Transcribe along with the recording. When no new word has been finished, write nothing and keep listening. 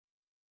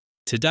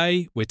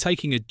Today, we're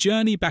taking a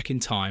journey back in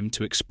time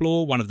to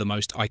explore one of the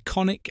most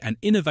iconic and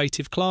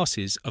innovative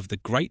classes of the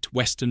Great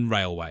Western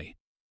Railway,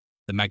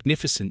 the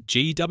magnificent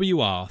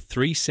GWR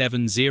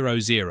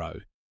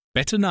 3700,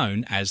 better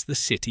known as the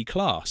City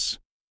class.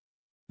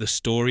 The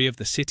story of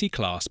the City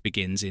class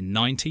begins in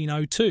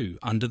 1902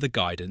 under the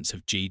guidance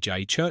of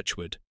G.J.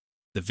 Churchward,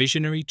 the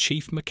visionary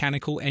chief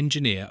mechanical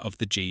engineer of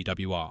the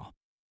GWR.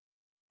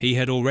 He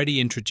had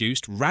already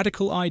introduced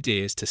radical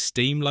ideas to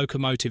steam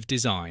locomotive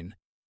design,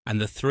 and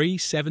the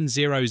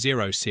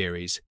 3700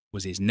 series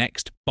was his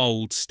next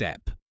bold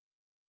step.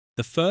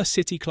 The first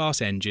City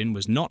class engine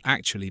was not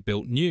actually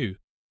built new,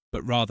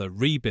 but rather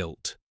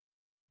rebuilt.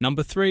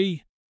 Number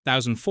 3,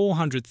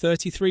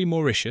 1433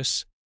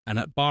 Mauritius, an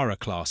Atbara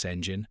class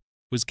engine,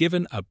 was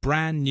given a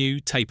brand new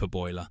taper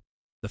boiler,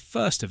 the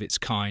first of its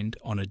kind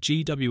on a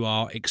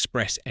GWR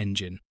Express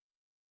engine.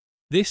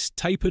 This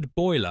tapered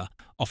boiler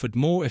offered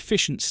more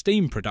efficient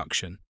steam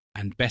production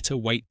and better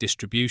weight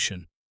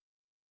distribution.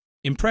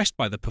 Impressed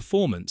by the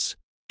performance,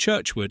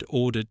 Churchward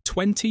ordered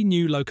 20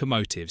 new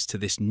locomotives to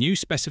this new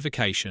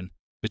specification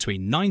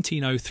between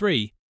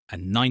 1903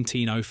 and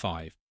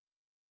 1905.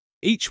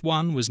 Each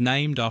one was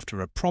named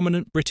after a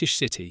prominent British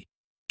city,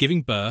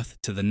 giving birth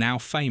to the now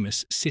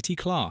famous City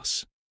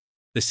class.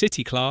 The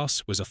City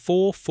class was a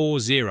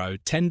 440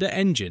 tender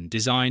engine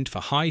designed for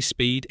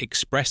high-speed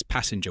express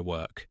passenger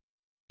work.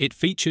 It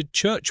featured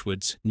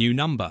Churchward's new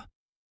number,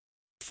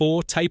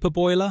 4 taper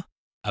boiler,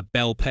 a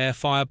Belpaire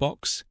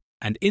firebox,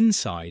 and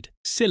inside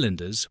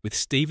cylinders with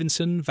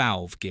Stephenson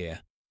valve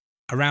gear.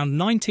 Around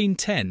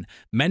 1910,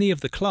 many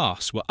of the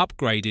class were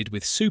upgraded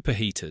with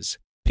superheaters,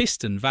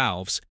 piston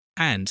valves,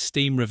 and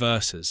steam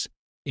reversers,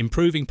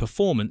 improving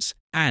performance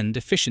and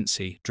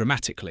efficiency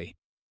dramatically.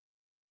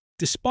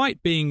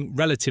 Despite being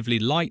relatively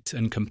light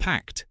and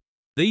compact,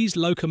 these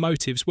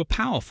locomotives were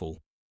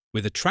powerful,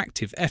 with a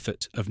tractive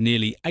effort of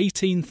nearly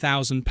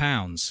 18,000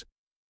 pounds.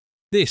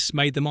 This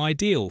made them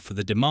ideal for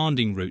the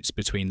demanding routes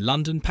between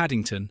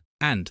London-Paddington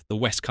and the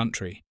West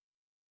Country.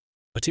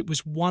 But it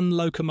was one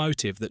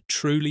locomotive that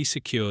truly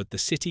secured the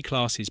City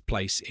class's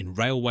place in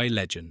railway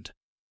legend.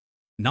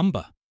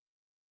 Number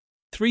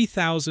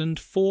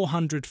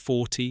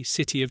 3440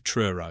 City of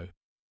Truro.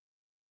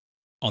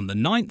 On the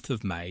 9th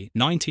of May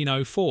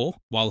 1904,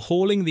 while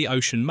hauling the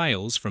ocean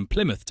mails from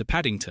Plymouth to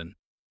Paddington,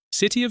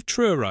 City of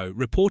Truro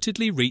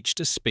reportedly reached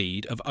a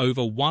speed of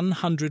over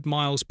 100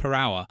 miles per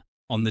hour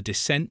on the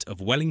descent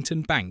of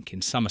Wellington Bank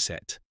in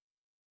Somerset.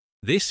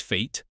 This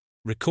feat,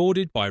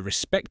 recorded by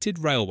respected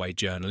railway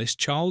journalist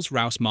Charles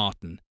Rouse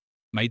Martin,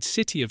 made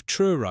City of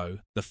Truro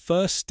the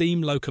first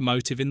steam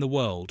locomotive in the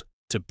world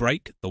to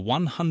break the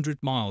 100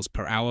 miles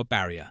per hour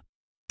barrier,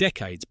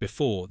 decades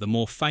before the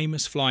more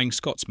famous Flying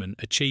Scotsman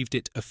achieved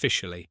it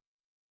officially.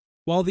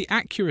 While the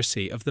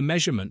accuracy of the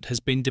measurement has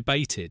been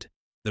debated,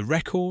 the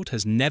record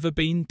has never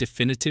been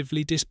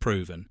definitively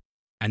disproven,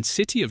 and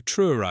City of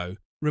Truro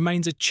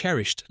remains a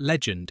cherished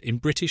legend in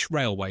British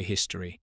railway history.